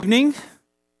Evening.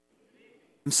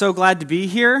 I'm so glad to be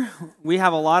here. We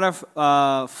have a lot of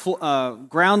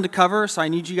ground to cover, so I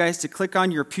need you guys to click on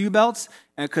your pew belts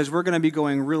because we're going to be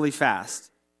going really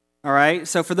fast. All right,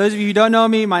 so for those of you who don't know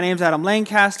me, my name's Adam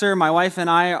Lancaster. My wife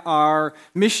and I are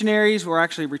missionaries. We're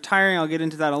actually retiring. I'll get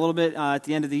into that a little bit at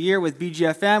the end of the year with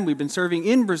BGFM. We've been serving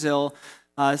in Brazil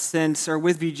with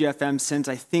BGFM since,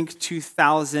 I think,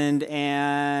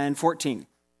 2014.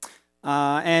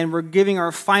 And we're giving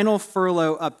our final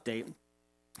furlough update.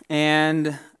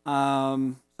 And so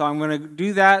I'm going to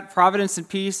do that, Providence and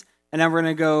Peace, and then we're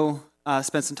going to go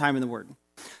spend some time in the Word.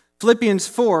 Philippians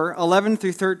 4, 11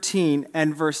 through 13,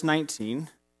 and verse 19.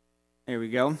 There we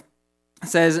go. It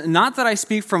says, "Not that I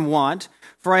speak from want,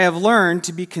 for I have learned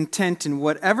to be content in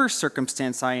whatever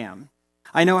circumstance I am.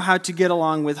 I know how to get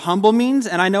along with humble means,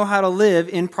 and I know how to live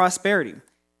in prosperity.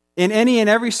 In any and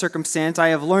every circumstance, I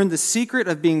have learned the secret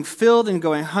of being filled and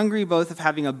going hungry, both of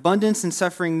having abundance and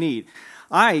suffering need.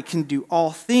 I can do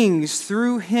all things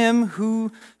through him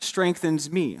who strengthens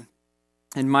me.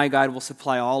 And my God will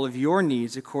supply all of your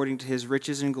needs according to his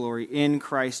riches and glory in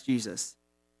Christ Jesus."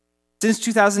 Since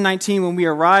 2019, when we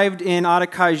arrived in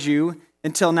Aracaju,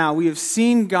 until now, we have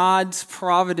seen God's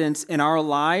providence in our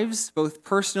lives, both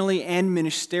personally and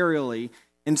ministerially,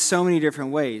 in so many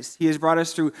different ways. He has brought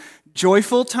us through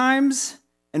joyful times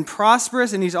and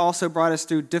prosperous, and he's also brought us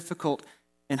through difficult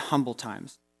and humble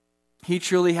times. He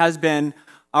truly has been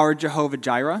our Jehovah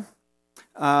Jireh,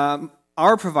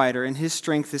 our provider, and his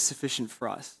strength is sufficient for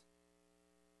us.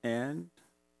 And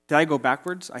did I go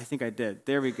backwards? I think I did.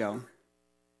 There we go.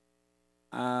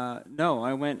 No,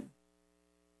 I went,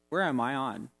 where am I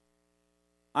on?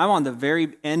 I'm on the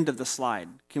very end of the slide.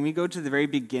 Can we go to the very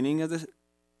beginning of this?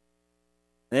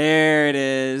 There it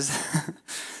is.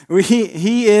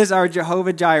 He is our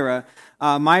Jehovah Jireh,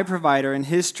 my provider, and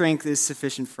his strength is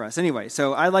sufficient for us. Anyway,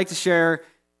 so I'd like to share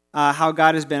how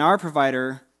God has been our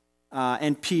provider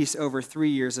and peace over 3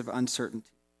 years of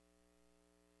uncertainty.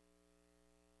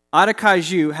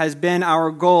 Aracaju has been our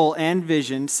goal and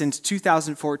vision since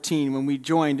 2014 when we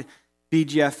joined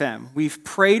BGFM. We've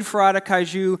prayed for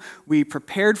Aracaju, we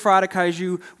prepared for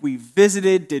Aracaju, we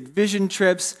visited, did vision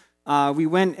trips, we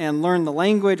went and learned the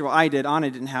language. Well, I did. Anna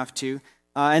didn't have to.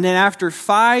 And then after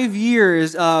 5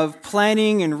 years of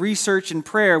planning and research and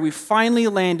prayer, we finally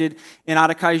landed in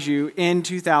Aracaju in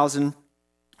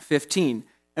 2015.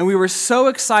 And we were so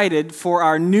excited for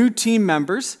our new team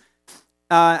members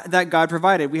that God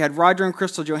provided. We had Roger and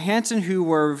Crystal Johansson, who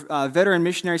were veteran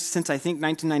missionaries since, I think,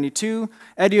 1992.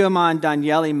 Edioma and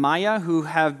Daniele Maya, who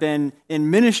have been in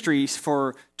ministries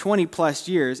for 20-plus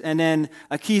years. And then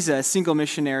Akiza, a single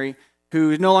missionary,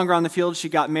 who is no longer on the field. She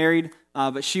got married,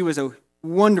 but she was a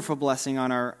wonderful blessing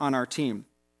on our team.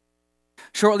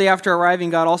 Shortly after arriving,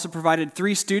 God also provided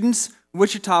 3 students,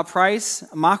 Wichita Price,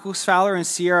 Marcus Fowler, and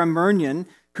Sierra Murnion,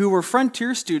 who were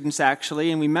Frontier students, actually,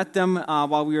 and we met them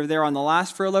while we were there on the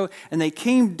last furlough, and they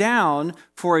came down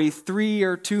for a 3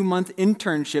 or 2 month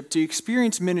internship to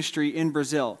experience ministry in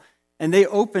Brazil. And they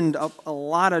opened up a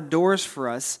lot of doors for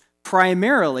us,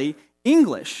 primarily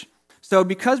English. So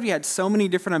because we had so many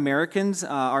different Americans,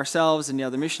 ourselves and the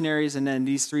other missionaries, and then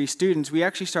these 3 students, we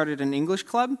actually started an English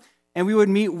club, and we would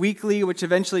meet weekly, which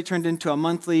eventually turned into a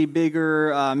monthly,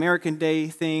 bigger American Day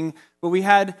thing. But we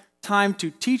had time to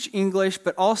teach English,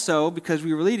 but also, because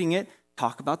we were leading it,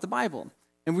 talk about the Bible.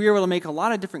 And we were able to make a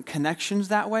lot of different connections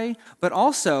that way, but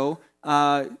also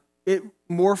it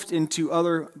morphed into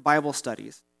other Bible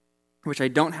studies, which I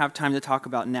don't have time to talk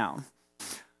about now.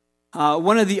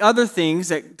 One of the other things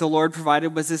that the Lord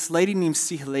provided was this lady named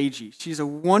Sihileji. She's a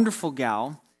wonderful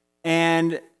gal,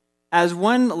 and as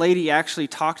one lady actually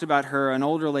talked about her, an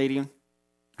older lady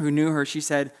who knew her, she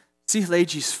said,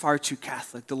 "Sihileji's far too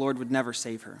Catholic. The Lord would never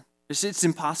save her. It's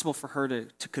impossible for her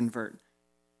to convert."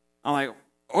 I'm like,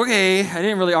 okay, I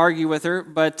didn't really argue with her,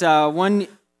 but one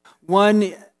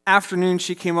afternoon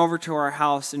she came over to our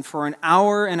house, and for an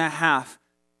hour and a half,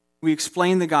 we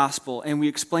explained the gospel, and we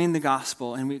explained the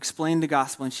gospel, and we explained the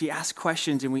gospel, and she asked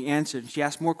questions, and we answered, and she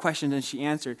asked more questions, and she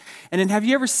answered. And then have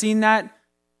you ever seen that?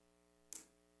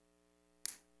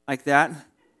 Like that?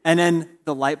 And then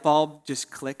the light bulb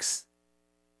just clicks.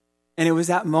 And it was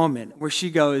that moment where she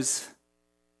goes,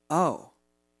 "Oh."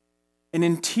 And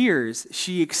in tears,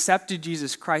 she accepted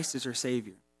Jesus Christ as her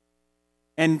Savior.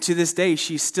 And to this day,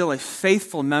 she's still a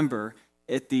faithful member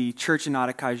at the church in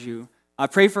Aracaju. I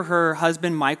pray for her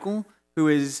husband, Michael, who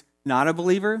is not a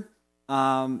believer,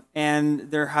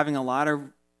 and they're having a lot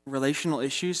of relational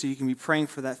issues, so you can be praying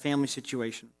for that family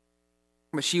situation.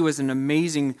 But she was an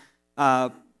amazing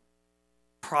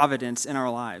providence in our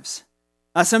lives.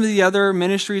 Some of the other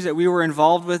ministries that we were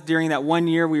involved with during that 1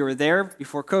 year we were there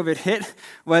before COVID hit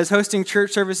was hosting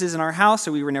church services in our house,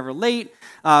 so we were never late,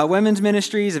 women's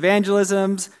ministries,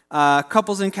 evangelisms,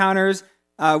 couples encounters.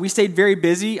 We stayed very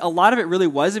busy. A lot of it really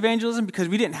was evangelism because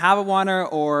we didn't have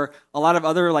Awana or a lot of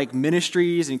other like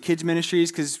ministries and kids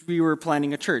ministries because we were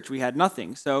planning a church. We had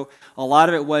nothing. So a lot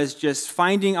of it was just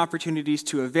finding opportunities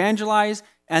to evangelize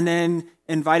and then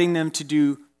inviting them to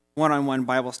do one-on-one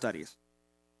Bible studies.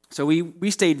 So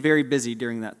we stayed very busy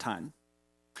during that time.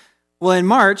 Well, in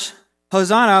March,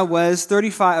 Hosanna was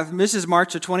 35. This is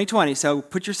March of 2020, so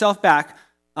put yourself back.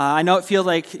 I know it feels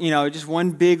like, just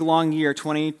one big long year,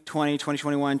 2020,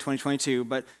 2021, 2022,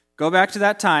 but go back to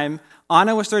that time.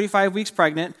 Anna was 35 weeks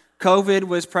pregnant. COVID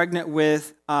was pregnant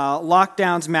with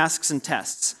lockdowns, masks, and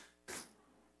tests.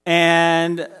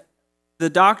 And the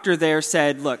doctor there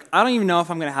said, look, I don't even know if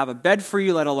I'm going to have a bed for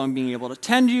you, let alone being able to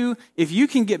tend you. If you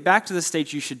can get back to the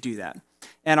States, you should do that.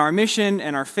 And our mission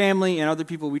and our family and other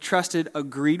people we trusted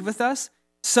agreed with us.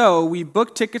 So we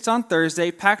booked tickets on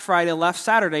Thursday, packed Friday, left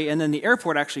Saturday, and then the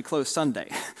airport actually closed Sunday.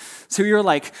 So we were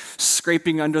like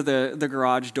scraping under the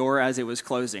garage door as it was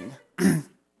closing.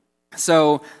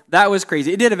 So that was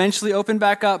crazy. It did eventually open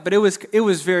back up, but it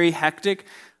was very hectic.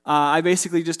 I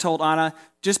basically just told Anna,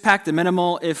 just pack the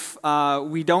minimal. If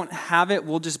we don't have it,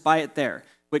 we'll just buy it there,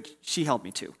 which she held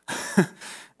me to.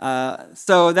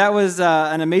 So that was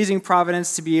an amazing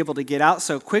providence to be able to get out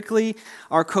so quickly.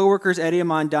 Our coworkers,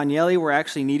 Ediam and Daniele, were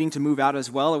actually needing to move out as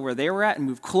well where they were at and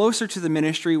move closer to the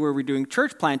ministry where we're doing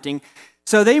church planting.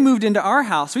 So they moved into our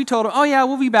house. We told them, oh yeah,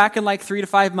 we'll be back in like 3 to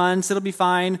 5 months. It'll be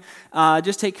fine.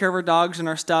 Just take care of our dogs and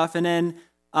our stuff. And then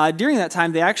during that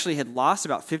time, they actually had lost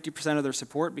about 50% of their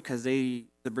support because the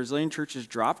Brazilian churches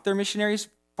dropped their missionaries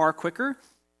far quicker.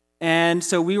 And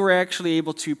so we were actually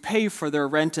able to pay for their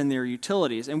rent and their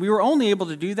utilities. And we were only able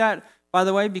to do that, by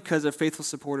the way, because of faithful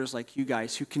supporters like you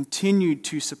guys who continued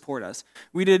to support us.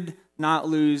 We did not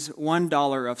lose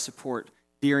 $1 of support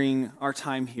during our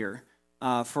time here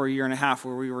for a year and a half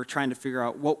where we were trying to figure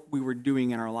out what we were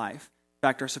doing in our life. In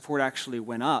fact, our support actually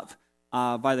went up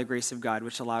by the grace of God,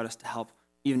 which allowed us to help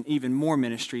even more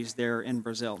ministries there in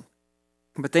Brazil.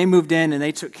 But they moved in and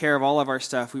they took care of all of our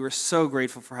stuff. We were so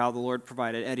grateful for how the Lord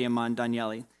provided Ediam and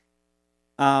Daniele.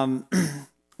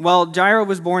 Well, Jaira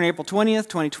was born April 20th,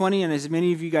 2020, and as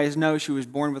many of you guys know, she was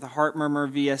born with a heart murmur,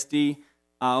 VSD.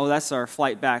 That's our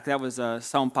flight back. That was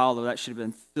Sao Paulo. That should have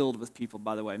been filled with people,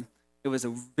 by the way. It was a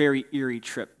very eerie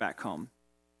trip back home.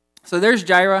 So there's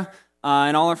Jaira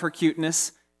in all of her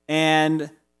cuteness, and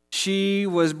she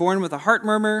was born with a heart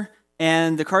murmur.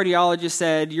 And the cardiologist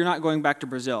said, you're not going back to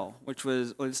Brazil, which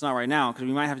was, well, it's not right now because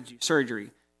we might have to do surgery.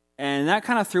 And that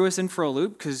kind of threw us in for a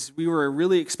loop because we were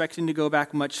really expecting to go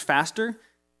back much faster.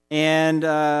 And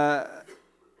the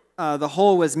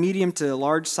hole was medium to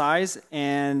large size,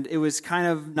 and it was kind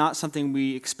of not something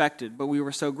we expected. But we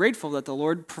were so grateful that the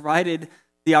Lord provided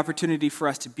the opportunity for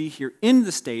us to be here in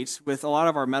the States with a lot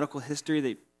of our medical history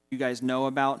that you guys know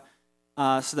about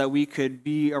so that we could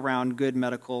be around good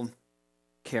medical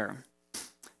care.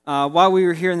 While we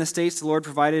were here in the States, the Lord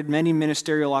provided many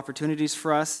ministerial opportunities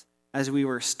for us as we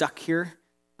were stuck here.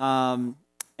 I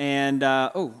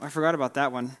forgot about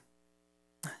that one.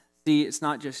 See, it's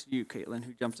not just you, Caitlin,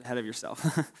 who jumps ahead of yourself.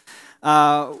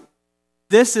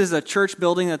 This is a church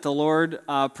building that the Lord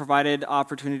provided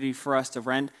opportunity for us to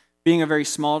rent. Being a very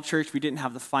small church, we didn't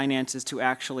have the finances to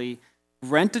actually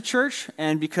rent a church,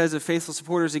 and because of faithful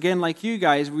supporters, again, like you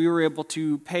guys, we were able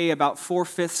to pay about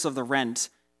 4/5 of the rent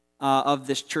of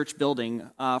this church building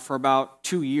for about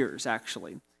 2 years,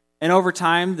 actually. And over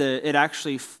time, it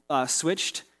actually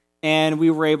switched, and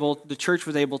the church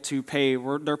was able to pay,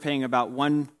 they're paying about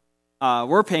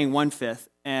we're paying 1/5,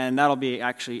 and that'll be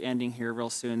actually ending here real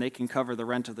soon. They can cover the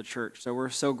rent of the church, so we're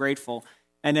so grateful.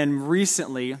 And then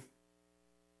recently,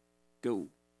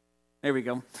 there we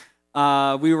go.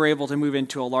 We were able to move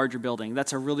into a larger building.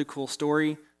 That's a really cool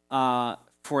story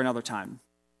for another time.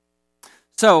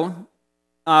 So,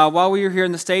 while we were here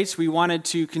in the States, we wanted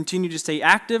to continue to stay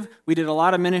active. We did a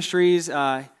lot of ministries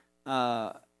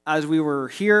as we were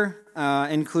here,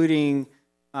 including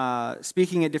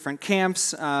speaking at different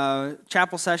camps,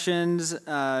 chapel sessions,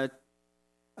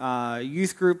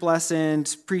 youth group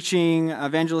lessons, preaching,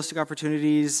 evangelistic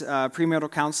opportunities,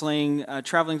 premarital counseling,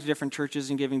 traveling to different churches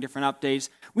and giving different updates.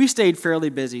 We stayed fairly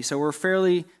busy, so we're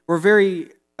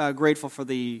very grateful for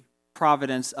the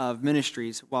providence of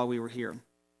ministries while we were here.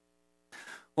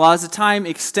 Well, as the time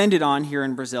extended on here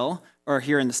in Brazil, or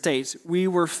here in the States, we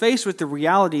were faced with the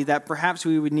reality that perhaps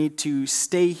we would need to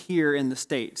stay here in the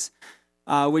States,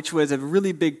 which was a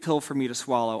really big pill for me to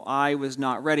swallow. I was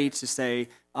not ready to say,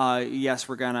 yes,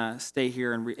 we're going to stay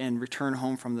here and return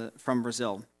home from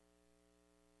Brazil.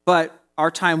 But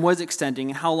our time was extending,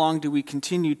 and how long do we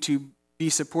continue to be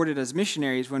supported as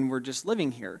missionaries when we're just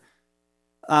living here?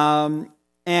 And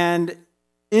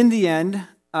in the end,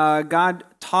 God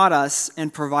taught us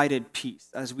and provided peace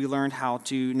as we learned how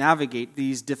to navigate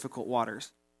these difficult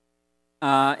waters.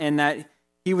 And that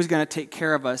he was going to take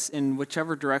care of us in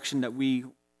whichever direction that we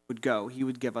would go. He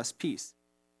would give us peace.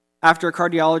 After a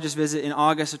cardiologist visit in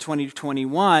August of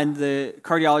 2021, the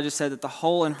cardiologist said that the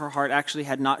hole in her heart actually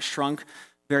had not shrunk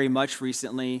very much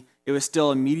recently. It was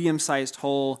still a medium-sized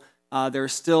hole. There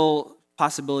was still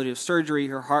possibility of surgery.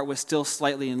 Her heart was still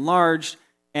slightly enlarged,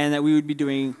 and that we would be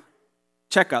doing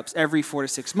checkups every 4 to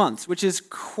 6 months, which is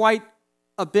quite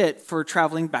a bit for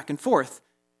traveling back and forth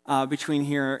between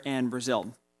here and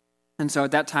Brazil. And so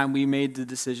at that time, we made the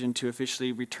decision to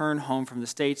officially return home from the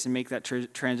States and make that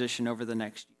transition over the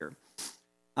next year.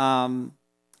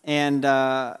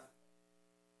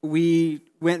 We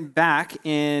went back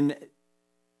in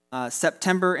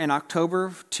September and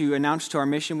October to announce to our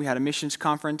mission. We had a missions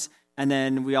conference, and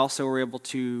then we also were able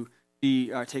to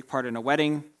take part in a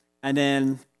wedding. And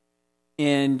then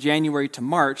in January to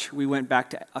March, we went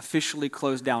back to officially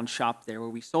close down shop there, where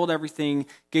we sold everything,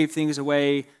 gave things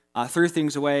away, threw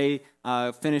things away,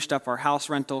 finished up our house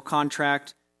rental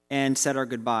contract, and said our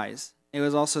goodbyes. It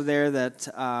was also there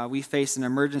that we faced an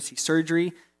emergency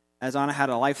surgery, as Anna had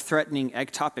a life-threatening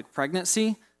ectopic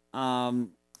pregnancy,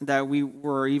 that we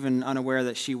were even unaware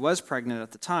that she was pregnant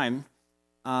at the time.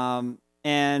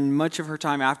 And much of her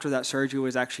time after that surgery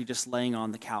was actually just laying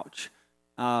on the couch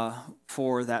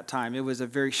for that time. It was a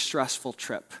very stressful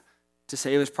trip. To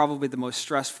say it was probably the most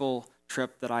stressful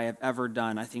trip that I have ever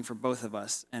done, I think, for both of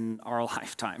us in our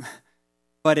lifetime.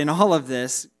 But in all of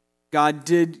this, God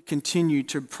did continue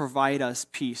to provide us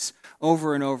peace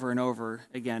over and over and over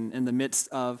again in the midst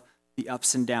of the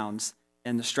ups and downs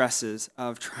and the stresses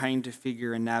of trying to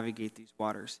figure and navigate these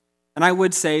waters. And I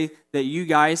would say that you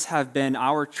guys have been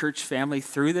our church family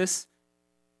through this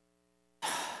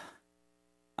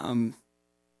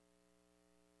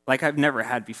like I've never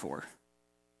had before.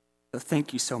 So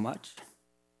thank you so much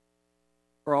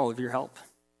for all of your help.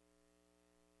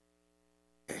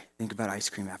 Okay, think about ice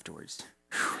cream afterwards.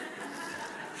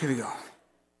 Here we go.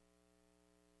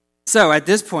 So at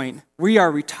this point, we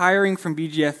are retiring from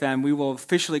BGFM. We will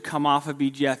officially come off of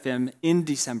BGFM in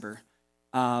December.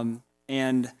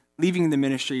 And leaving the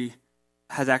ministry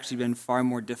has actually been far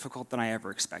more difficult than I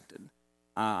ever expected.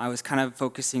 I was kind of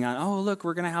focusing on, oh, look,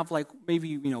 we're going to have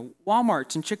maybe,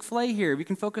 Walmarts and Chick-fil-A here. We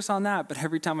can focus on that. But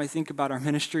every time I think about our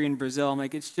ministry in Brazil, I'm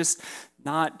like, it's just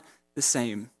not the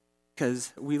same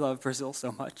because we love Brazil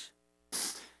so much.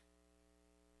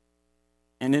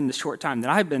 And in the short time that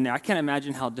I've been there, I can't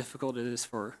imagine how difficult it is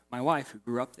for my wife who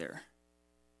grew up there.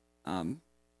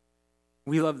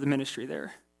 We love the ministry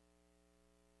there.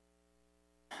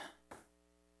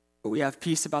 But we have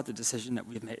peace about the decision that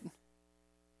we've made.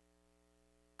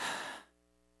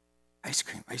 Ice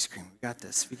cream, we got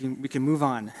this. We can move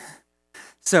on.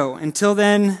 So until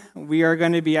then, we are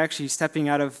going to be actually stepping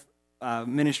out of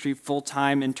ministry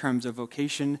full-time in terms of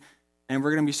vocation, and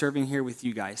we're going to be serving here with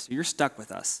you guys. So you're stuck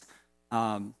with us.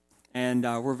 And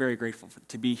we're very grateful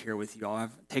to be here with you all.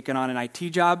 I've taken on an IT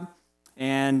job,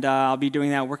 and I'll be doing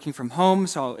that working from home,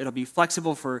 so it'll be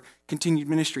flexible for continued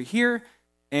ministry here,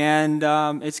 and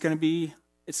it's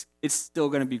still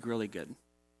going to be really good.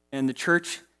 And the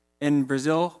church in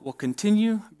Brazil will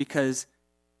continue because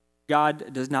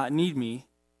God does not need me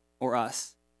or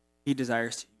us. He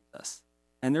desires to use us.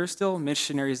 And there are still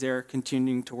missionaries there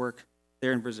continuing to work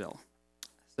there in Brazil.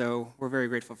 So we're very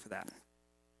grateful for that.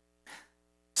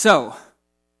 So,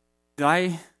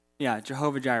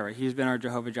 Jehovah Jireh. He's been our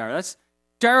Jehovah Jireh.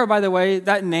 Jireh, by the way,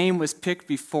 that name was picked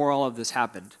before all of this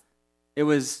happened. It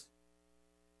was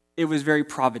very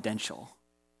providential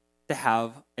to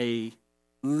have a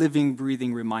living,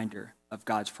 breathing reminder of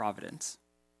God's providence.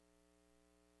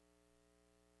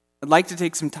 I'd like to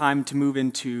take some time to move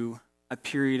into a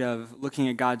period of looking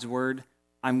at God's word.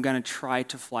 I'm going to try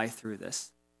to fly through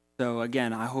this. So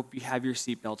again, I hope you have your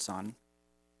seatbelts on.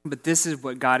 But this is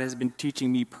what God has been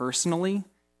teaching me personally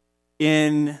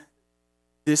in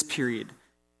this period.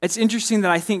 It's interesting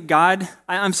that I think God,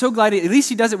 I'm so glad, at least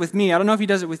he does it with me. I don't know if he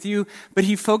does it with you, but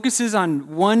he focuses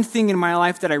on one thing in my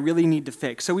life that I really need to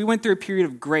fix. So we went through a period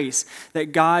of grace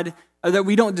that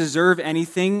we don't deserve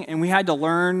anything, and we had to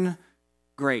learn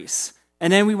grace.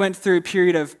 And then we went through a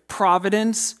period of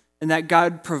providence, and that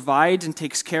God provides and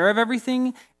takes care of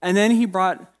everything. And then he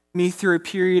brought me through a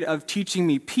period of teaching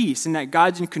me peace, and that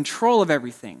God's in control of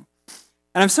everything.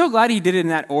 And I'm so glad he did it in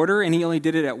that order, and he only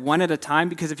did it at one at a time,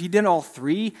 because if he did all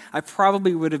three, I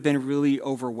probably would have been really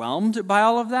overwhelmed by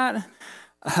all of that.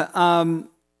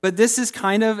 But this is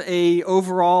kind of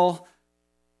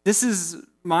this is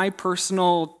my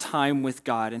personal time with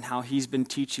God and how he's been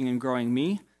teaching and growing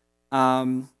me.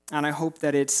 And I hope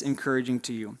that it's encouraging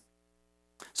to you.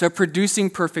 So, producing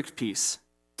perfect peace.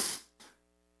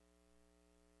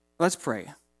 Let's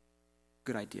pray.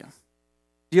 Good idea.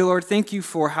 Dear Lord, thank you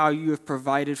for how you have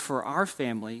provided for our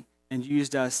family and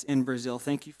used us in Brazil.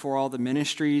 Thank you for all the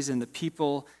ministries and the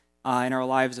people in our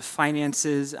lives, the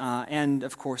finances, and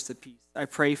of course the peace. I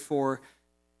pray for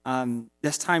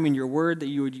this time in your word that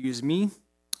you would use me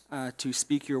to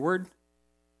speak your word.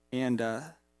 And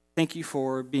thank you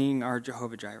for being our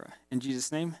Jehovah Jireh. In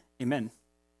Jesus' name, amen.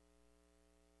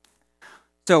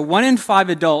 So 1 in 5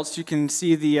 adults, you can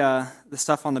see the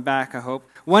stuff on the back, I hope.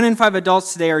 1 in 5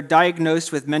 adults today are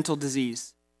diagnosed with mental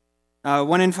disease.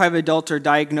 1 in 5 adults are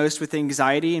diagnosed with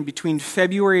anxiety, and between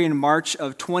February and March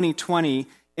of 2020,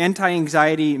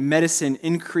 anti-anxiety medicine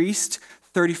increased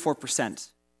 34%.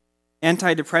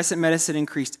 Antidepressant medicine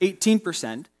increased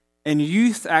 18%, and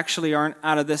youth actually aren't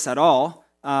out of this at all.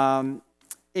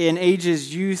 In ages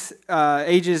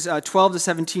 12 to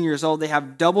 17 years old, they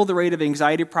have double the rate of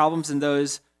anxiety problems than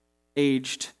those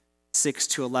aged 6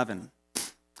 to 11.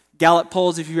 Gallup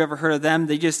polls, if you've ever heard of them,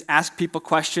 they just ask people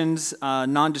questions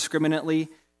non-discriminately.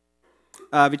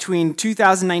 Between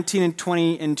 2019 and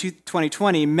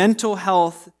 2020, mental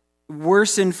health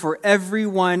worsened for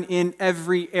everyone in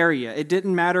every area. It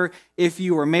didn't matter if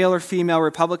you were male or female,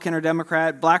 Republican or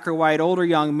Democrat, black or white, old or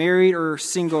young, married or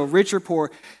single, rich or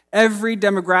poor. Every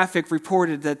demographic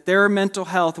reported that their mental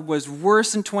health was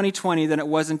worse in 2020 than it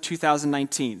was in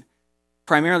 2019,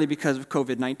 primarily because of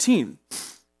COVID-19.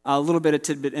 A little bit of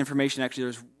tidbit information, actually. There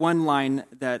was one line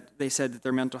that they said that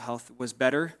their mental health was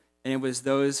better, and it was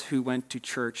those who went to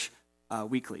church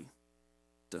weekly.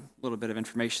 Just a little bit of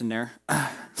information there.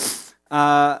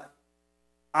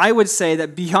 I would say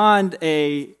that beyond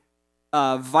a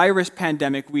virus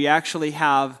pandemic, we actually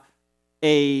have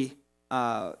a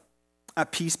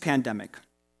peace pandemic.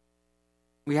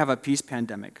 We have a peace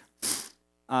pandemic.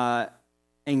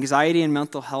 Anxiety and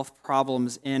mental health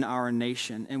problems in our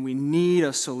nation, and we need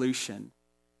a solution.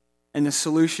 And the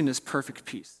solution is perfect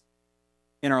peace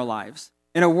in our lives.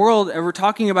 In a world, and we're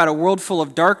talking about a world full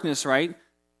of darkness, right?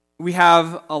 We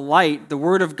have a light, the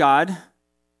Word of God,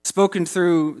 spoken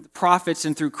through the prophets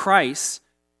and through Christ,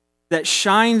 that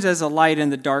shines as a light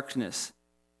in the darkness.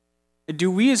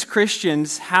 Do we as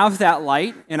Christians have that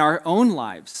light in our own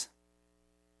lives?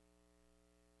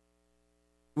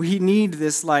 We need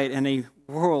this light in a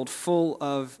world full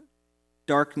of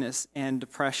darkness and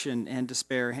depression and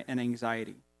despair and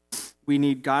anxiety. We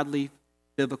need godly,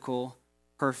 biblical,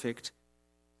 perfect.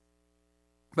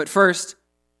 But first,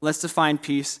 let's define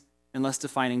peace and let's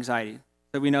define anxiety,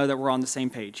 so we know that we're on the same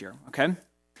page here, okay?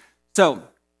 So,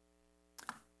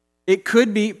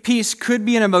 peace could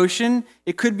be an emotion,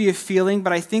 it could be a feeling,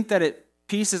 but I think that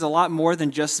peace is a lot more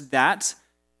than just that,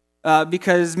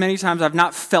 because many times I've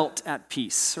not felt at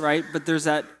peace, right? But there's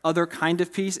that other kind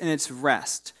of peace, and it's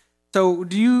rest. So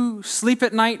do you sleep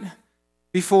at night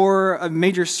before a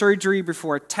major surgery,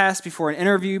 before a test, before an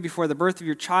interview, before the birth of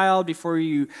your child, before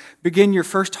you begin your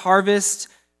first harvest,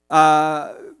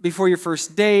 before your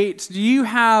first date? Do you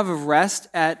have rest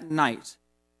at night?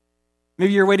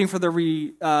 Maybe you're waiting for the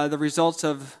results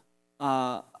of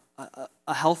a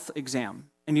health exam,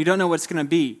 and you don't know what it's going to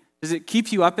be. Does it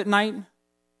keep you up at night?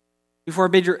 Before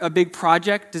a big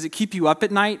project, does it keep you up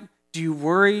at night? Do you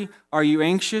worry? Are you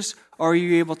anxious? Or are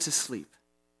you able to sleep?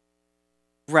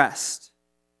 Rest.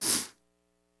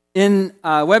 In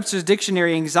Webster's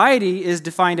dictionary, anxiety is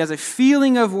defined as a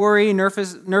feeling of worry,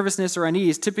 nervousness, or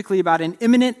unease, typically about an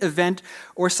imminent event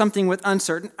or something with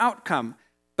uncertain outcome.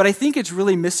 But I think it's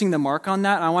really missing the mark on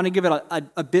that. I want to give it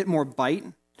a bit more bite.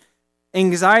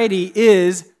 Anxiety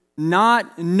is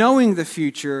not knowing the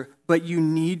future, but you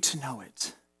need to know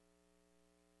it.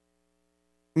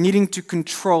 Needing to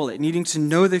control it, needing to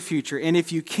know the future. And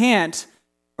if you can't,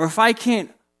 or if I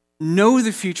can't know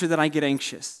the future, then I get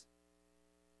anxious.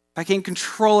 If I can't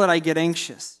control it, I get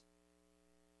anxious.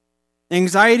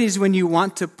 Anxiety is when you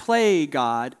want to play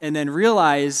God and then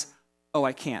realize, oh,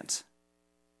 I can't.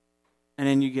 And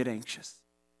then you get anxious.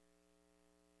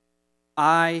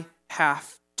 I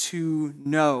have to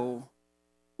know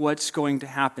what's going to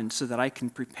happen so that I can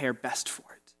prepare best for it.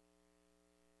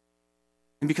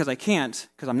 And because I can't,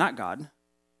 because I'm not God,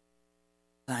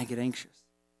 then I get anxious.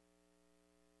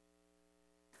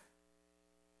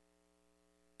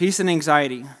 Peace and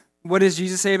anxiety. What does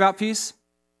Jesus say about peace?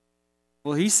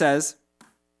 Well, he says,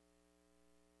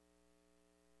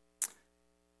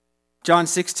 John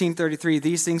 16:33,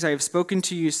 these things I have spoken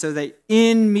to you so that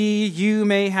in me you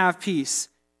may have peace.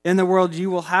 In the world you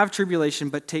will have tribulation,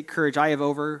 but take courage. I have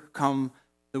overcome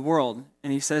the world.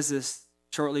 And he says this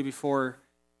shortly before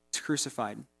he's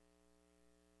crucified.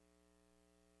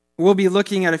 We'll be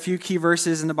looking at a few key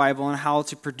verses in the Bible on how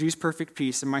to produce perfect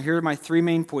peace. And here are my 3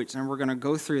 main points, and we're going to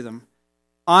go through them.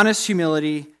 Honest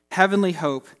humility, heavenly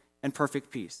hope, and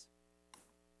perfect peace.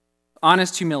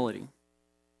 Honest humility.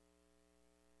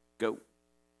 Go.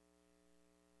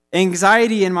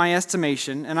 Anxiety, in my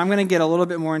estimation, and I'm going to get a little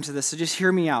bit more into this, so just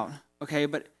hear me out, okay?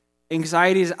 But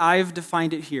anxiety, as I've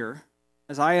defined it here,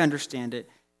 as I understand it,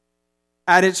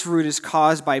 at its root is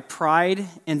caused by pride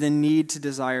and the need to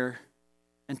desire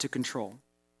and to control.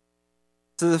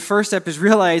 So the first step is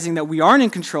realizing that we aren't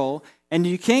in control, and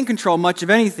you can't control much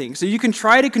of anything. So you can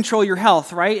try to control your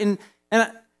health, right? And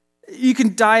you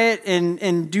can diet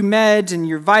and do meds and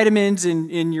your vitamins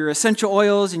and your essential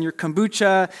oils and your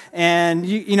kombucha, and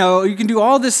you can do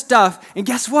all this stuff, and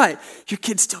guess what? Your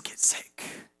kids still get sick.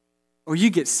 Or you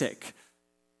get sick,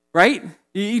 right?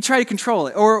 You try to control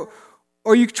it.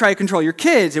 Or you try to control your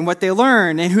kids and what they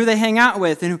learn and who they hang out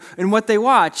with and what they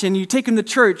watch. And you take them to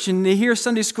church and they hear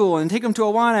Sunday school and take them to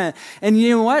Awana. And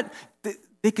you know what?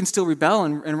 They can still rebel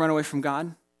and run away from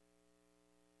God.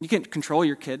 You can't control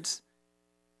your kids.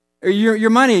 Or your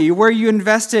money, where you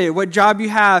invest it, what job you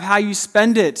have, how you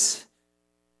spend it.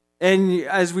 And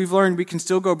as we've learned, we can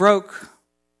still go broke.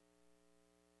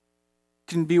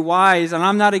 Can be wise. And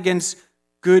I'm not against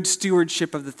good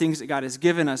stewardship of the things that God has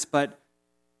given us, but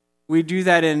we do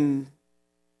that in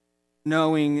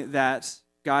knowing that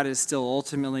God is still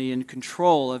ultimately in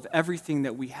control of everything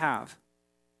that we have.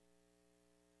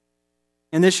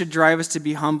 And this should drive us to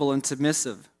be humble and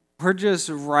submissive. We're just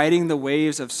riding the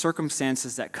waves of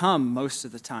circumstances that come most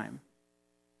of the time.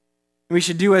 We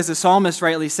should do as the psalmist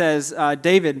rightly says,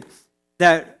 David,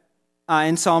 that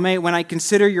in Psalm 8, when I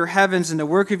consider your heavens and the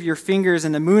work of your fingers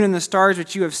and the moon and the stars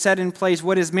which you have set in place,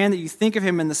 what is man that you think of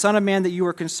him and the son of man that you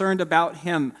are concerned about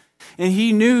him? And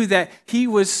he knew that he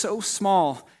was so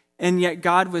small, and yet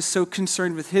God was so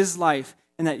concerned with his life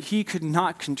and that he could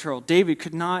not control. David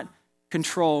could not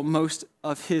control most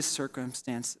of his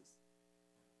circumstances.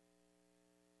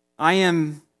 I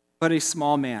am but a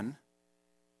small man,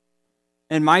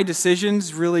 and my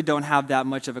decisions really don't have that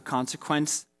much of a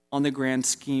consequence on the grand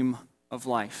scheme of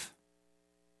life.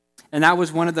 And that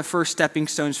was one of the first stepping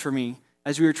stones for me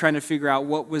as we were trying to figure out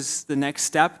what was the next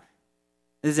step,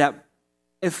 is that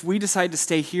if we decide to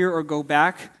stay here or go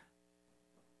back,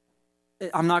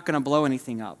 I'm not going to blow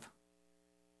anything up.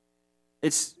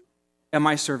 Am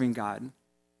I serving God?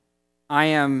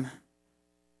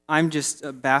 I'm just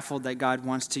baffled that God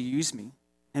wants to use me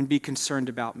and be concerned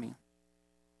about me.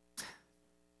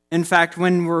 In fact,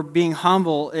 when we're being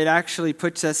humble, it actually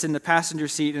puts us in the passenger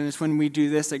seat, and it's when we do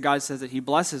this that God says that he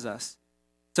blesses us.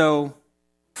 So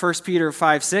 1 Peter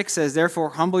 5:6 says, therefore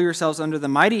humble yourselves under the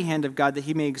mighty hand of God that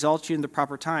he may exalt you in the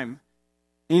proper time.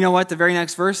 And you know what? The very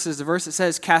next verse is the verse that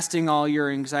says, casting all your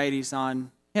anxieties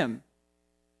on him.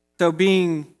 So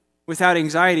being without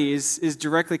anxiety is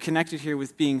directly connected here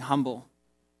with being humble.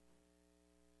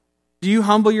 Do you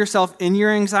humble yourself in your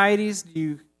anxieties?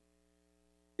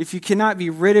 If you cannot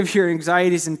be rid of your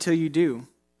anxieties until you do.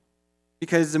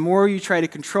 Because the more you try to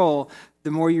control, the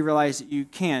more you realize that you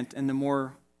can't, and the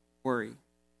more worry.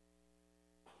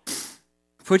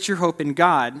 Put your hope in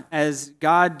God, as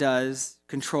God does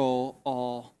control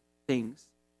all things.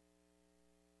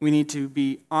 We need to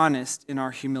be honest in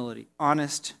our humility.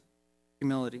 Honest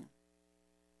humility.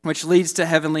 Which leads to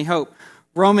heavenly hope.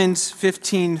 Romans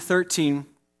 15:13.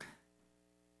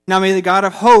 Now may the God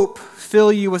of hope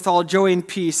fill you with all joy and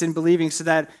peace in believing, so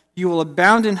that you will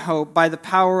abound in hope by the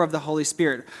power of the Holy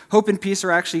Spirit. Hope and peace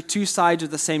are actually two sides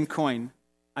of the same coin,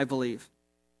 I believe.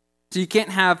 So you can't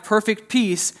have perfect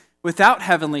peace without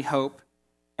heavenly hope,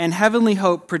 and heavenly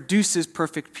hope produces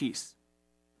perfect peace.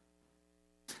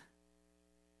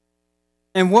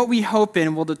 And what we hope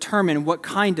in will determine what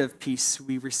kind of peace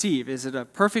we receive. Is it a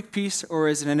perfect peace or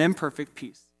is it an imperfect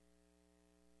peace?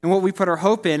 And what we put our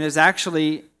hope in is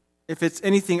actually, if it's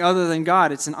anything other than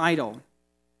God, it's an idol.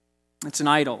 It's an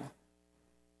idol.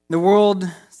 The world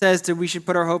says that we should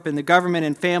put our hope in the government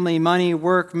and family, money,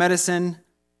 work, medicine.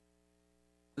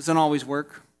 It doesn't always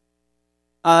work.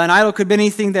 An idol could be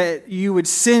anything that you would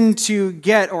sin to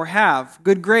get or have.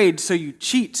 Good grades, so you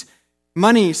cheat.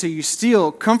 Money, so you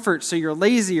steal. Comfort, so you're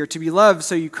lazy. Or to be loved,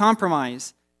 so you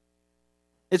compromise.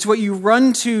 It's what you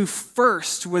run to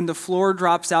first when the floor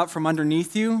drops out from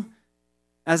underneath you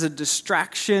as a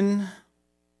distraction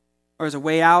or as a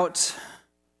way out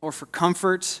or for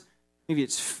comfort. Maybe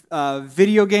it's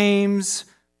video games,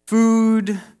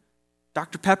 food,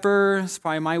 Dr. Pepper is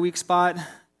probably my weak spot,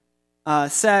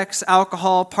 sex,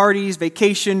 alcohol, parties,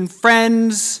 vacation,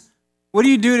 friends. What do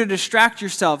you do to distract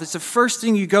yourself? It's the first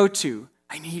thing you go to.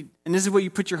 And this is what you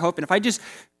put your hope in. If I just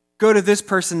go to this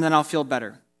person, then I'll feel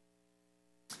better.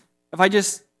 If I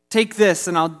just take this,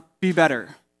 then I'll be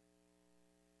better.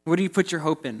 What do you put your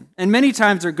hope in? And many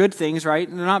times they're good things, right?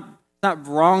 And they're not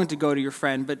wrong to go to your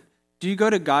friend, but do you go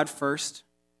to God first?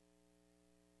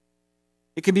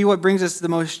 It could be what brings us the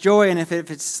most joy, and if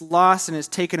it's lost and it's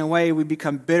taken away, we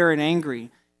become bitter and angry.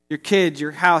 Your kids,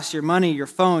 your house, your money, your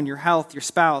phone, your health, your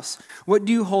spouse. What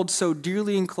do you hold so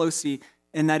dearly and closely,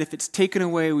 and that if it's taken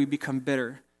away, we become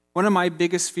bitter? One of my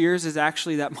biggest fears is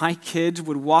actually that my kids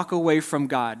would walk away from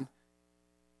God.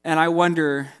 And I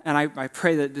wonder, and I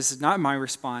pray that this is not my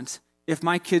response, if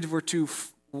my kids were to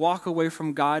walk away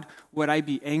from God, would I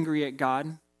be angry at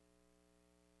God?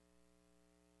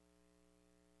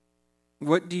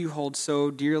 What do you hold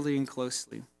so dearly and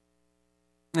closely?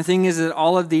 The thing is that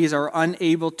all of these are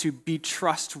unable to be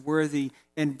trustworthy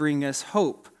and bring us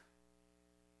hope.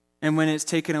 And when it's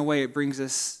taken away, it brings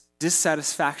us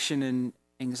dissatisfaction and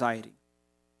anxiety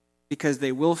because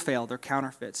they will fail. They're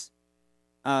counterfeits.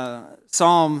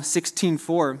 Psalm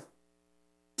 16:4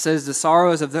 says, the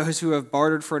sorrows of those who have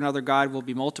bartered for another god will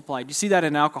be multiplied. You see that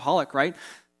in an alcoholic, right?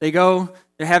 They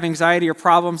have anxiety or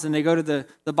problems, and they go to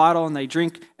the bottle and they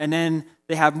drink, and then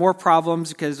they have more problems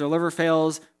because their liver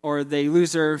fails, or they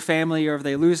lose their family, or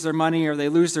they lose their money, or they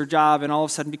lose their job, and all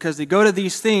of a sudden, because they go to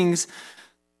these things,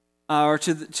 or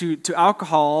to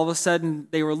alcohol, all of a sudden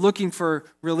they were looking for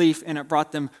relief, and it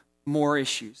brought them more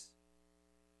issues.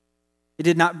 It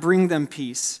did not bring them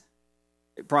peace.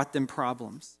 It brought them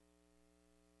problems.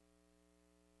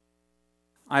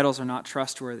 Idols are not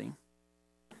trustworthy.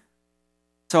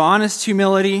 So honest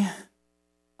humility,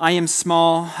 I am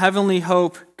small, heavenly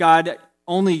hope, God,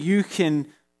 only you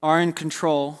are in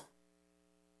control,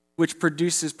 which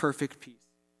produces perfect peace.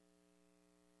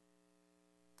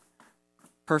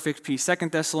 Perfect peace. 2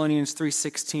 Thessalonians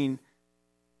 3:16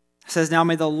 says, now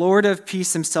may the Lord of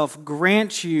peace himself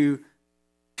grant you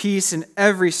peace in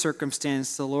every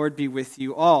circumstance. The Lord be with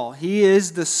you all. He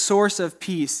is the source of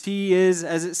peace. He is,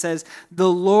 as it says,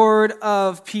 the Lord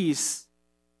of peace.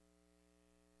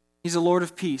 He's the Lord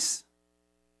of peace.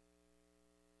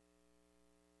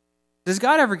 Does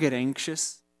God ever get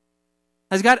anxious?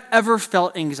 Has God ever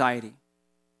felt anxiety?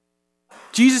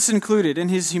 Jesus included in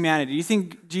his humanity. Do you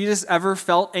think Jesus ever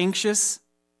felt anxious?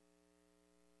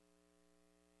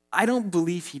 I don't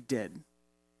believe he did.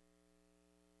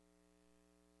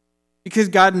 Because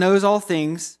God knows all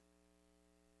things,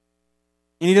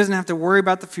 and he doesn't have to worry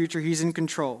about the future. He's in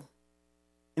control.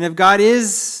 And if God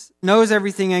knows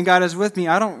everything and God is with me,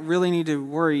 I don't really need to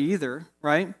worry either,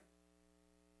 right?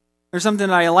 There's something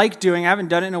that I like doing. I haven't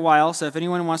done it in a while, so if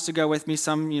anyone wants to go with me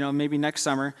maybe next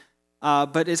summer,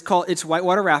 but it's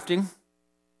whitewater rafting.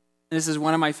 This is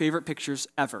one of my favorite pictures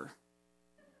ever.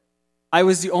 I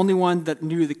was the only one that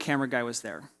knew the camera guy was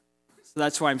there. So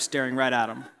that's why I'm staring right at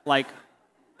him. Like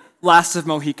Last of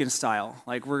Mohican style.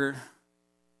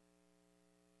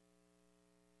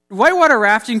 Whitewater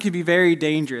rafting can be very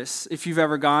dangerous if you've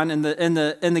ever gone, and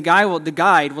the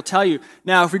guide will tell you,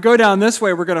 now if we go down this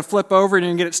way, we're going to flip over and you're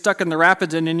going to get stuck in the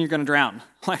rapids and then you're going to drown.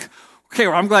 Like, okay,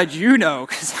 well, I'm glad you know,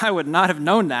 because I would not have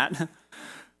known that.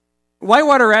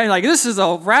 Whitewater rafting, this is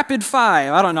a rapid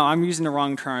 5. I don't know, I'm using the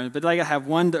wrong terms, but I have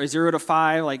 0 to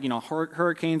 5,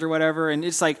 hurricanes or whatever, and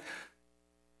it's like,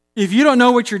 if you don't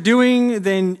know what you're doing,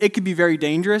 then it could be very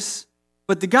dangerous.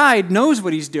 But the guide knows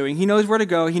what he's doing. He knows where to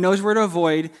go. He knows where to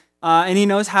avoid. And he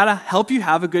knows how to help you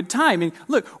have a good time. And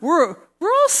look, we're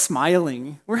all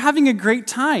smiling. We're having a great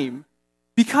time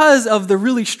because of the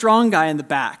really strong guy in the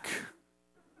back.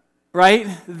 Right?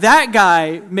 That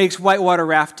guy makes whitewater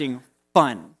rafting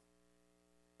fun.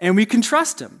 And we can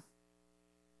trust him.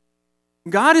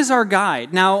 God is our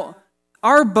guide. Now,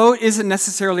 our boat isn't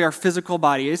necessarily our physical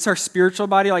body. It's our spiritual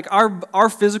body. Our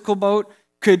physical boat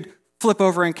could flip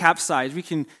over and capsize. We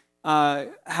can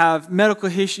have medical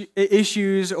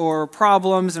issues or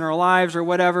problems in our lives or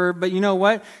whatever. But you know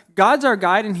what? God's our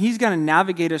guide, and he's going to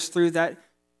navigate us through that.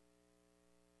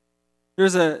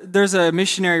 There's a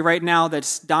missionary right now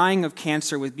that's dying of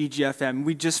cancer with BGFM.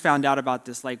 We just found out about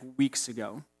this weeks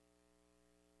ago.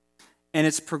 And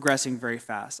it's progressing very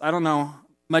fast. I don't know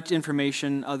much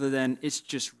information other than it's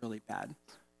just really bad.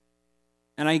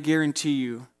 And I guarantee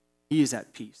you, he is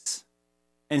at peace.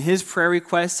 And his prayer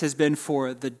request has been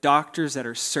for the doctors that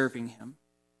are serving him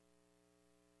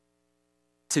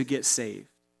to get saved.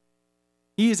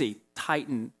 He is a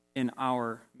titan in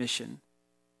our mission.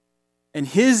 And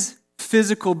his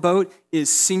physical boat is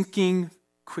sinking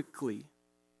quickly.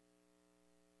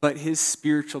 But his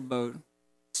spiritual boat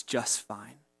is just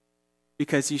fine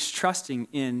because he's trusting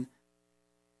in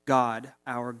God,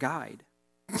 our guide.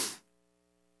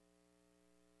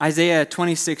 Isaiah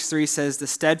 26:3 says, "The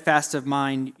steadfast of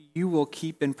mind you will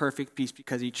keep in perfect peace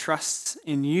because he trusts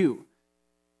in you."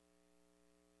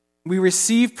 We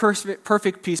receive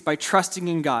perfect peace by trusting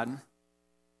in God.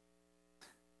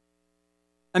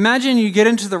 Imagine you get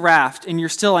into the raft and you're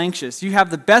still anxious. You have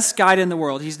the best guide in the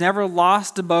world. He's never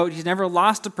lost a boat. He's never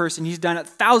lost a person. He's done it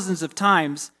thousands of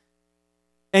times.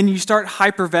 And you start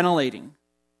hyperventilating.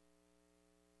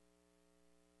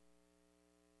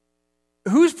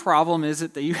 Whose problem is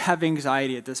it that you have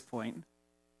anxiety at this point?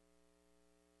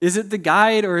 Is it the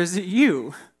guide or is it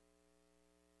you?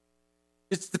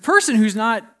 It's the person who's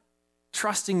not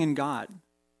trusting in God.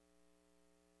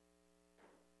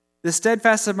 The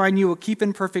steadfast of mind you will keep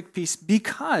in perfect peace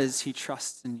because he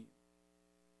trusts in you.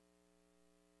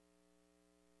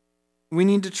 We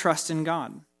need to trust in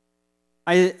God.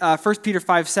 1 Peter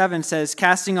 5:7 says,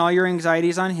 "Casting all your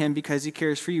anxieties on him because he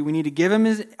cares for you." We need to give him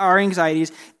our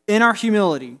anxieties in our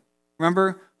humility.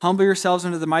 Remember, humble yourselves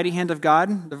under the mighty hand of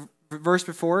God, the verse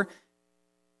before.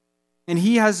 And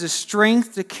he has the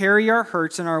strength to carry our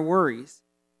hurts and our worries.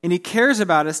 And he cares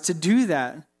about us to do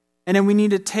that. And then we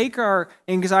need to take our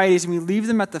anxieties and we leave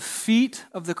them at the feet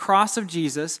of the cross of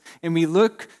Jesus and we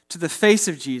look to the face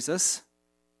of Jesus,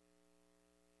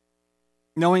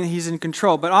 knowing that he's in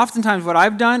control. But oftentimes what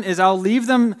I've done is I'll leave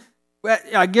them,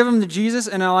 I give them to Jesus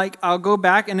and I'll go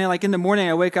back and then in the morning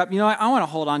I wake up, I want to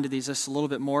hold on to these just a little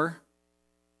bit more.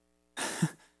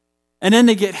 And then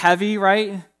they get heavy,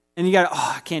 right? And you got,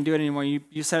 I can't do it anymore.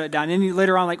 You set it down. And then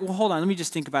later on, hold on, let me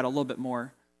just think about it a little bit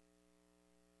more.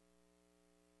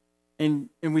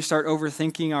 And we start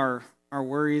overthinking our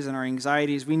worries and our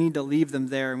anxieties. We need to leave them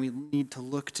there and we need to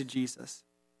look to Jesus.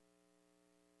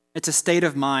 It's a state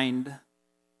of mind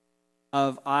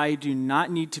of I do not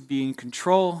need to be in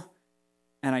control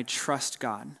and I trust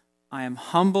God. I am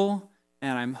humble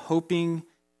and I'm hoping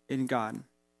in God.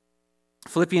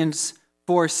 Philippians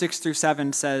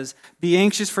 4:6-7 says, "Be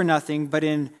anxious for nothing, but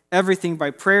in everything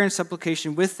by prayer and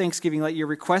supplication with thanksgiving, let your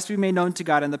requests be made known to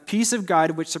God, and the peace of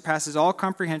God, which surpasses all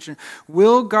comprehension,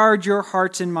 will guard your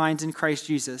hearts and minds in Christ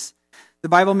Jesus." The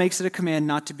Bible makes it a command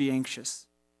not to be anxious.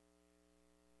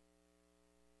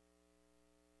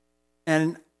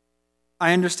 And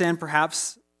I understand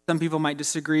perhaps some people might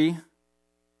disagree,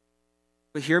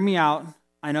 but hear me out.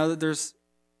 I know that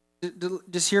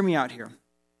just hear me out here.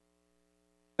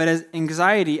 But as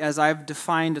anxiety, as I've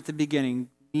defined at the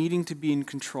beginning, needing to be in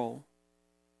control,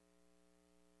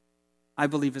 I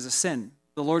believe is a sin.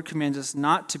 The Lord commands us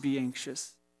not to be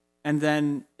anxious. And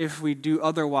then if we do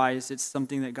otherwise, it's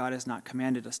something that God has not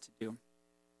commanded us to do.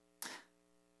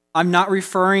 I'm not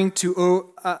referring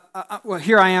to,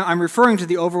 here I am, I'm referring to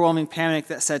the overwhelming panic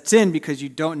that sets in because you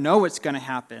don't know what's going to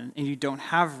happen and you don't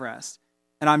have rest.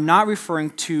 And I'm not referring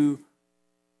to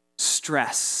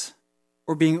stress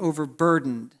or being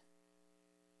overburdened.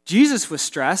 Jesus was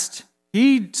stressed.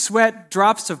 He sweat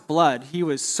drops of blood. He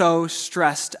was so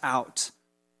stressed out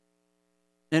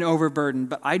and overburdened.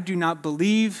 But I do not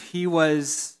believe he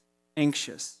was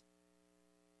anxious.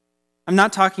 I'm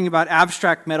not talking about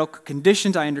abstract medical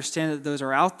conditions. I understand that those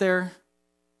are out there.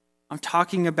 I'm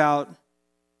talking about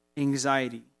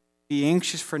anxiety. Be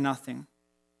anxious for nothing.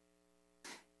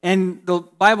 And the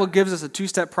Bible gives us a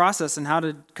two-step process on how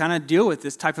to kind of deal with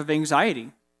this type of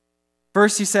anxiety.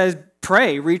 First, he says,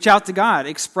 pray, reach out to God,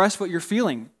 express what you're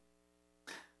feeling.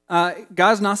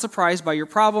 God's not surprised by your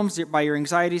problems, by your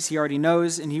anxieties. He already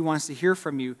knows, and he wants to hear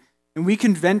from you. And we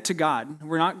can vent to God.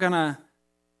 We're not going to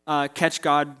catch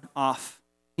God off.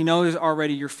 He knows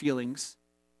already your feelings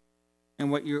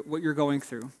and what you're going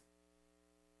through.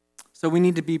 So we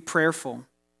need to be prayerful.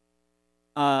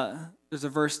 There's a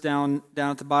verse down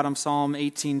at the bottom, Psalm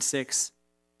 18:6.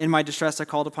 In my distress I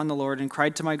called upon the Lord and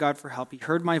cried to my God for help. He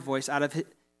heard my voice out of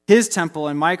his temple,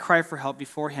 and my cry for help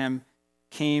before him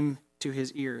came to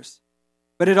his ears.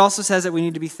 But it also says that we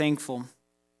need to be thankful.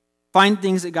 Find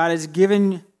things that God has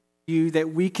given you that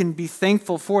we can be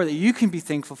thankful for, that you can be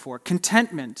thankful for.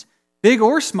 Contentment, big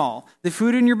or small. The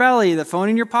food in your belly, the phone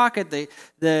in your pocket,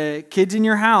 the kids in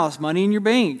your house, money in your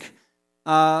bank,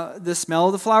 the smell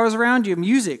of the flowers around you,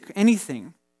 music,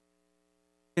 anything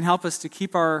can help us to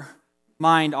keep our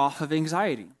mind off of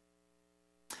anxiety.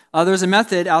 There's a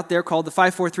method out there called the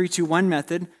 5-4-3-2-1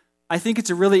 method. I think it's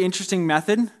a really interesting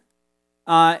method.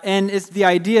 And the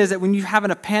idea is that when you're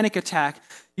having a panic attack,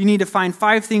 you need to find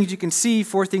 5 things you can see,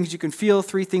 4 things you can feel,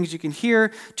 3 things you can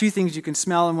hear, 2 things you can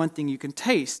smell, and 1 thing you can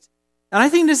taste. And I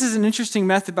think this is an interesting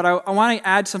method, but I want to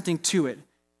add something to it.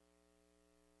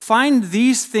 Find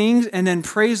these things and then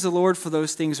praise the Lord for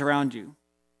those things around you.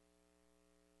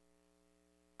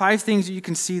 5 things that you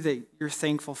can see that you're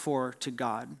thankful for to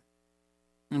God.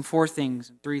 And 4 things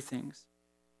and 3 things.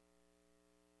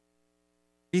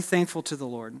 Be thankful to the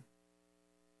Lord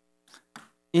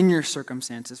in your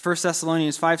circumstances. 1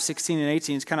 Thessalonians 5:16 and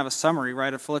 18 is kind of a summary,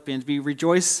 right, of Philippians.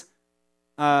 Rejoice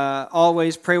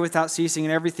always, pray without ceasing,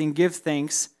 and everything give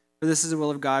thanks, for this is the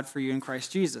will of God for you in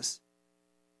Christ Jesus.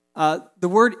 The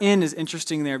word in is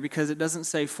interesting there because it doesn't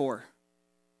say for.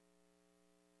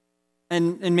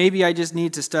 And maybe I just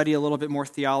need to study a little bit more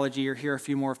theology or hear a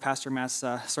few more of Pastor Matt's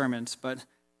sermons, but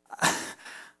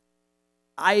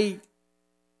I've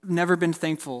never been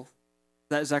thankful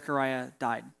that Zechariah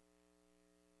died.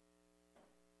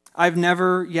 I've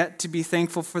never yet to be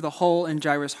thankful for the hole in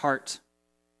Jairus' heart.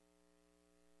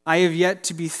 I have yet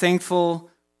to be thankful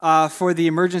for the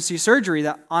emergency surgery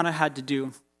that Anna had to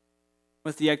do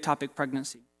with the ectopic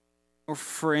pregnancy, or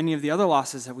for any of the other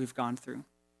losses that we've gone through.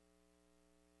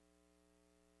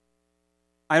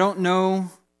 I don't know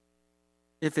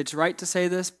if it's right to say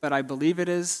this, but I believe it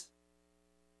is.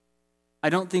 I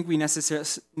don't think we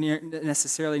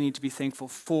necessarily need to be thankful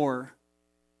for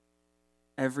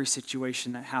every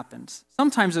situation that happens.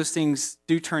 Sometimes those things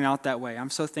do turn out that way. I'm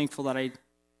so thankful that I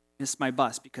missed my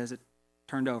bus because it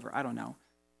turned over. I don't know.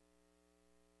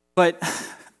 But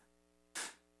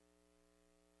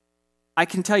I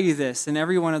can tell you this, in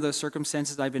every one of those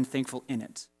circumstances, I've been thankful in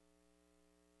it.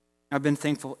 I've been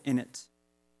thankful in it.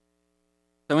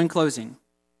 So in closing,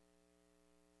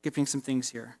 skipping some things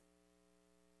here.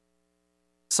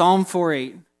 Psalm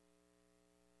 4:8.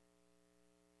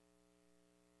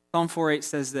 Psalm 4:8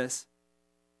 says this,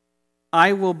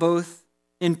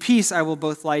 in peace I will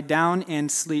both lie down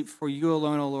and sleep, for you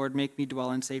alone, O Lord, make me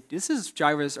dwell in safety. This is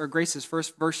Grace's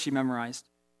first verse she memorized.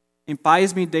 Em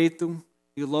paz me deito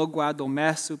e logo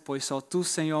adormeço, pois só tu,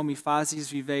 Senhor, me fazes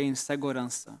viver em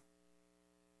segurança.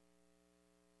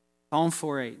 Psalm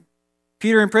 4:8.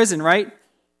 Peter in prison, right?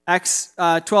 Acts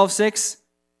 12:6.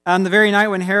 On the very night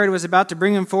when Herod was about to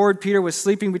bring him forward, Peter was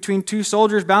sleeping between 2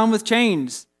 soldiers bound with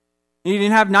chains. He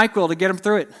didn't have NyQuil to get him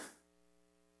through it.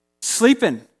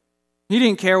 Sleeping. He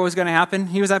didn't care what was going to happen.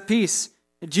 He was at peace.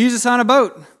 Jesus on a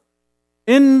boat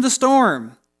in the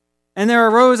storm. And there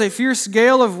arose a fierce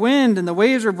gale of wind, and the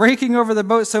waves were breaking over the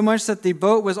boat so much that the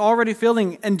boat was already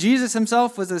filling. And Jesus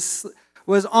himself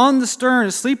was on the stern,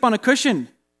 asleep on a cushion.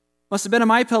 Must have been a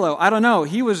MyPillow. I don't know.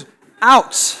 He was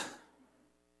out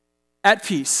at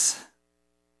peace.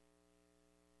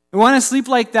 You want to sleep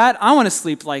like that? I want to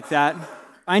sleep like that.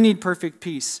 I need perfect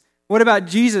peace. What about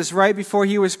Jesus right before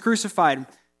he was crucified?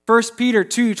 1 Peter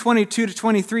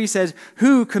 2:22-23 says,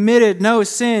 who committed no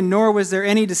sin, nor was there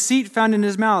any deceit found in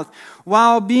his mouth.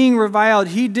 While being reviled,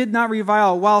 he did not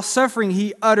revile. While suffering,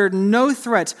 he uttered no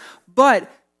threats, but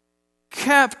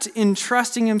kept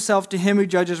entrusting himself to him who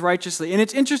judges righteously. And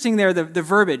it's interesting there, the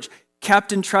verbiage,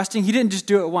 kept entrusting. He didn't just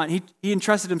do it once. He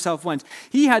entrusted himself once.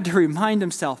 He had to remind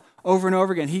himself over and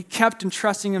over again. He kept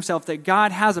entrusting himself that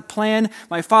God has a plan,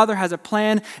 my Father has a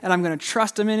plan, and I'm going to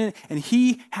trust him in it. And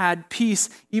he had peace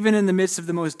even in the midst of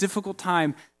the most difficult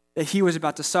time that he was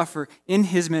about to suffer in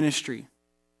his ministry.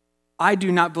 I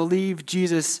do not believe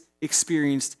Jesus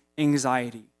experienced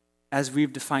anxiety as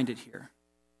we've defined it here,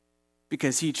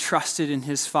 because he trusted in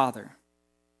his Father.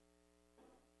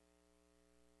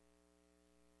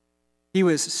 He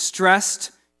was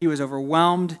stressed, he was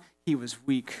overwhelmed, he was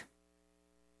weak,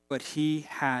 but he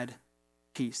had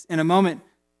peace. In a moment,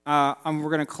 we're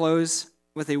going to close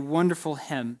with a wonderful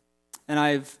hymn, and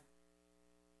I've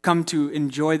come to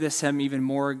enjoy this hymn even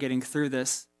more getting through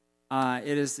this.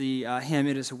 It is the hymn,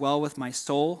 It Is Well With My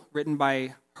Soul, written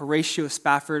by Horatio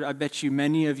Spafford. I bet you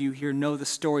many of you here know the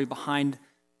story behind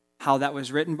how that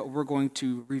was written, but we're going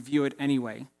to review it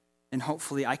anyway, and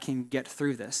hopefully I can get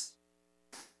through this.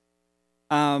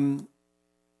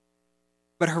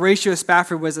 But Horatio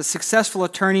Spafford was a successful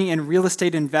attorney and real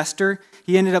estate investor.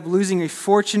 He ended up losing a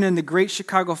fortune in the Great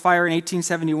Chicago Fire in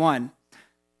 1871.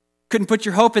 Couldn't put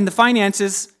your hope in the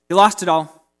finances. He lost it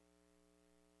all.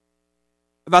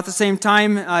 About the same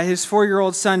time, his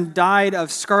 4-year-old son died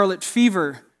of scarlet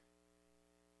fever.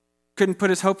 Couldn't put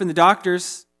his hope in the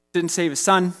doctors. Didn't save his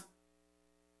son.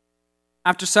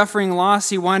 After suffering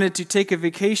loss, he wanted to take a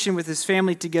vacation with his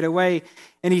family to get away,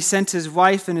 and he sent his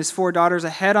wife and his 4 daughters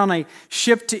ahead on a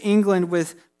ship to England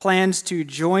with plans to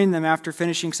join them after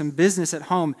finishing some business at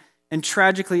home. And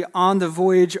tragically, on the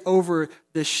voyage over,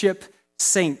 the ship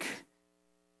sank,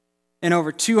 and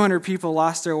over 200 people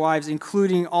lost their lives,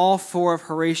 including all 4 of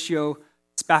Horatio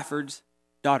Spafford's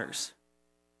daughters: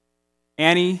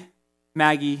 Annie,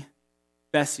 Maggie,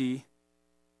 Bessie,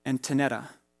 and Tanetta.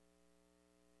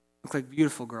 looked like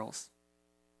beautiful girls.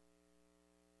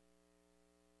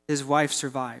 His wife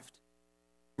survived,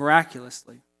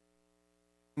 miraculously.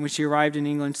 And when she arrived in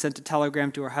England, sent a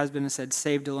telegram to her husband and said,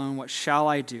 "Saved alone, what shall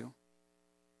I do?"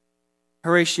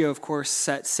 Horatio, of course,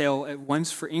 set sail at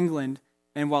once for England,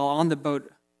 and while on the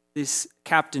boat, this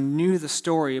captain knew the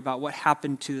story about what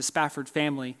happened to the Spafford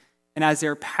family, and as they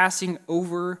were passing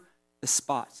over the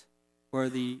spot where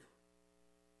the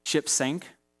ship sank,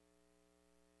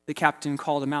 the captain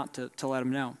called him out to let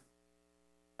him know.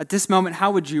 At this moment,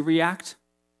 how would you react?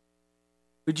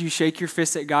 Would you shake your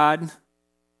fist at God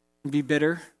and be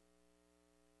bitter?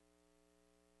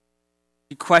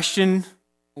 You question,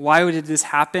 why did this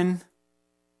happen?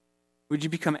 Would you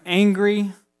become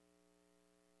angry?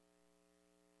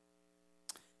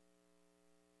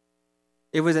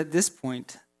 It was at this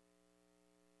point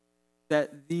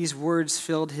that these words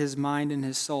filled his mind and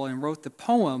his soul, and wrote the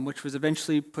poem, which was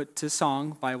eventually put to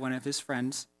song by one of his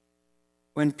friends,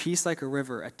 "When peace like a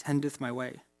river attendeth my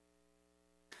way.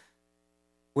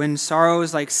 When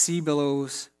sorrows like sea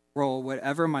billows roll,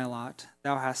 whatever my lot,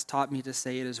 thou hast taught me to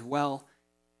say, it is well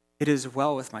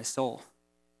with my soul."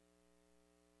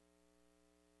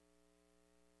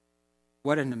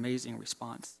 What an amazing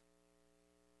response.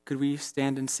 Could we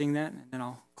stand and sing that, and then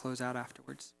I'll close out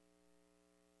afterwards?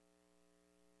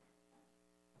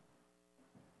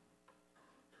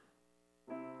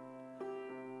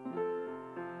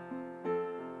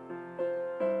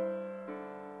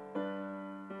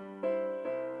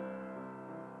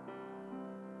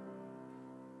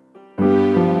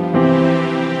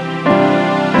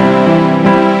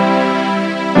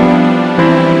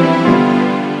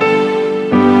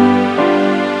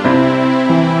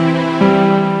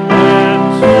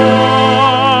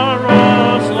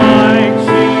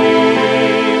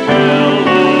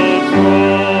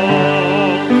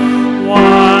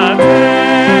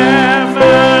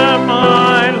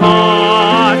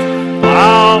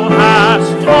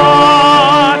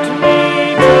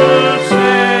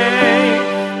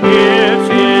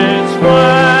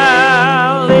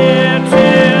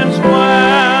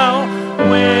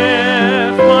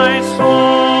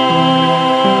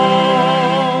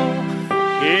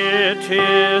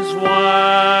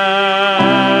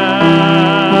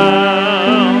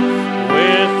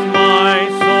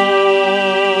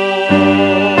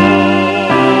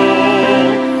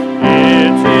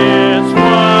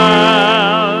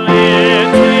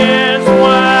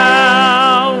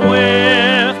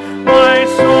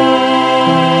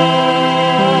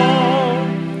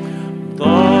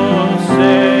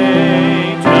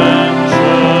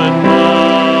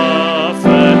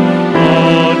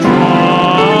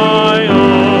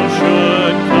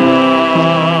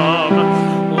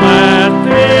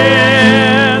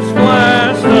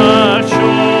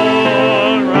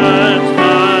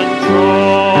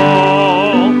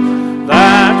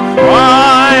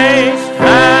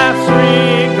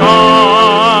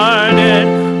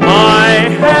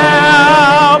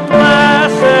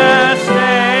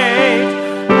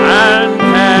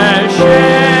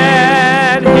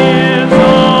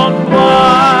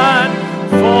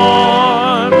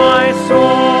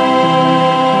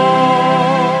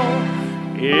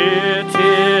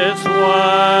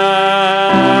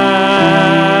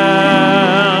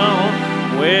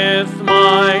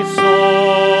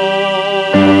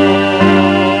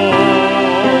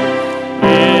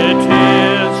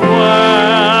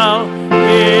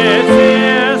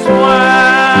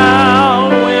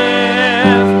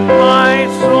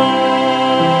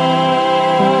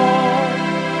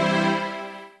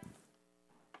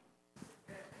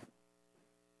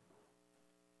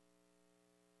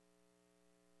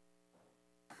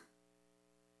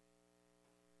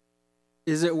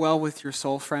 Is it well with your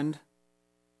soul, friend?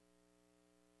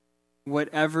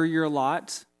 Whatever your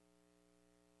lot,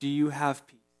 do you have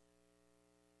peace?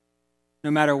 No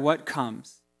matter what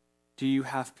comes, do you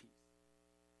have peace?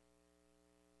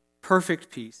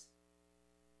 Perfect peace.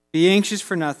 Be anxious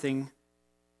for nothing,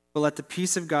 but let the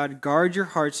peace of God guard your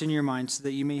hearts and your minds so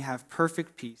that you may have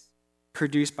perfect peace,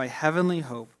 produced by heavenly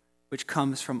hope, which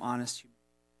comes from honest humility.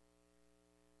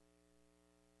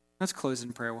 Let's close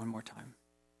in prayer one more time.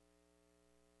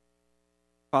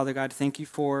 Father God, thank you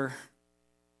for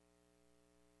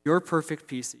your perfect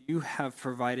peace that you have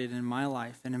provided in my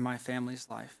life and in my family's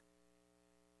life.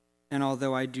 And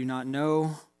although I do not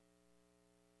know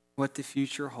what the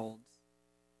future holds,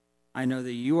 I know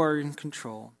that you are in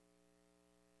control.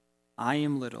 I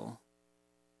am little,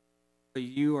 but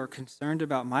you are concerned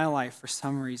about my life for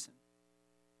some reason.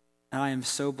 And I am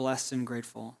so blessed and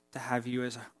grateful to have you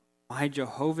as my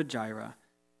Jehovah Jireh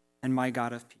and my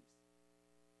God of peace.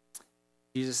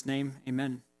 In Jesus' name,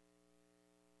 amen.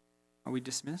 Are we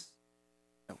dismissed?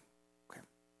 No. Okay.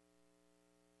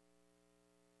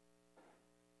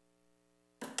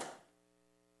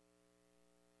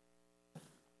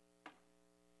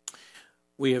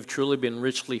 We have truly been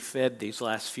richly fed these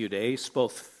last few days,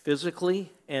 both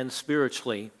physically and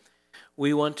spiritually.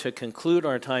 We want to conclude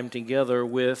our time together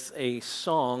with a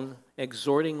song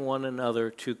exhorting one another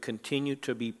to continue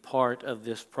to be part of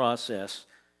this process.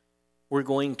 We're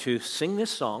going to sing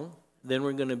this song, then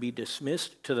we're going to be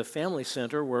dismissed to the family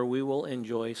center where we will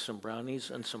enjoy some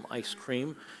brownies and some ice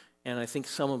cream, and I think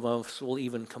some of us will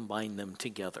even combine them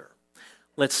together.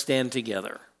 Let's stand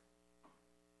together.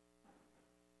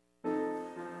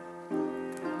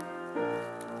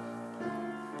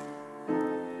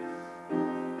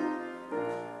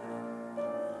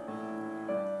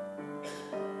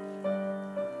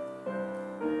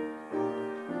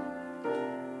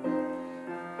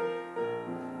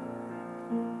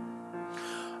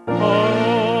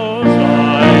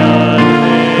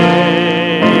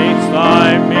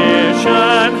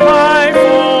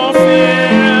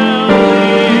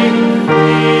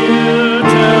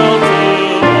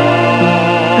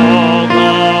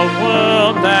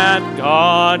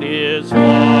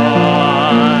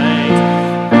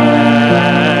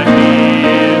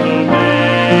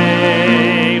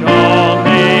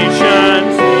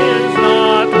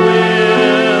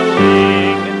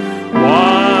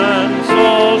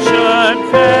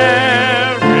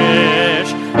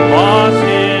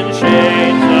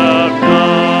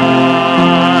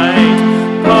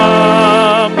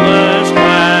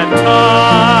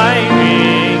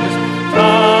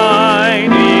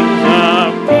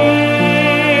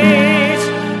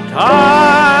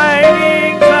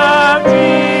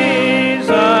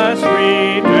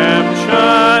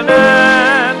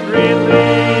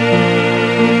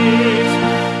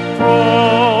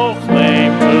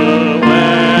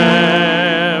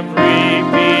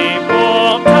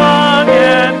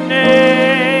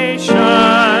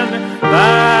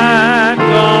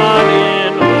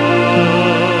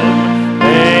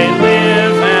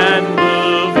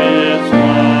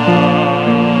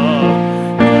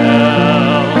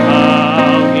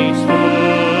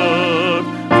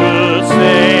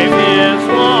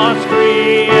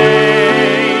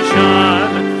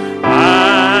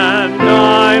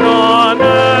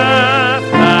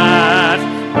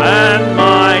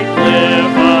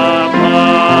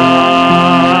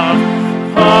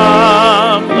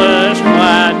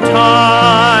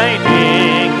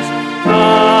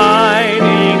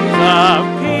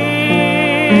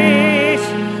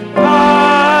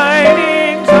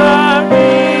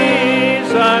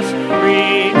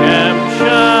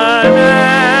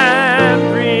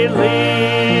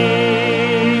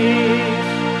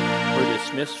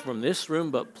 From this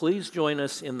room, but please join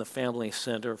us in the family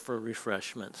center for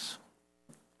refreshments.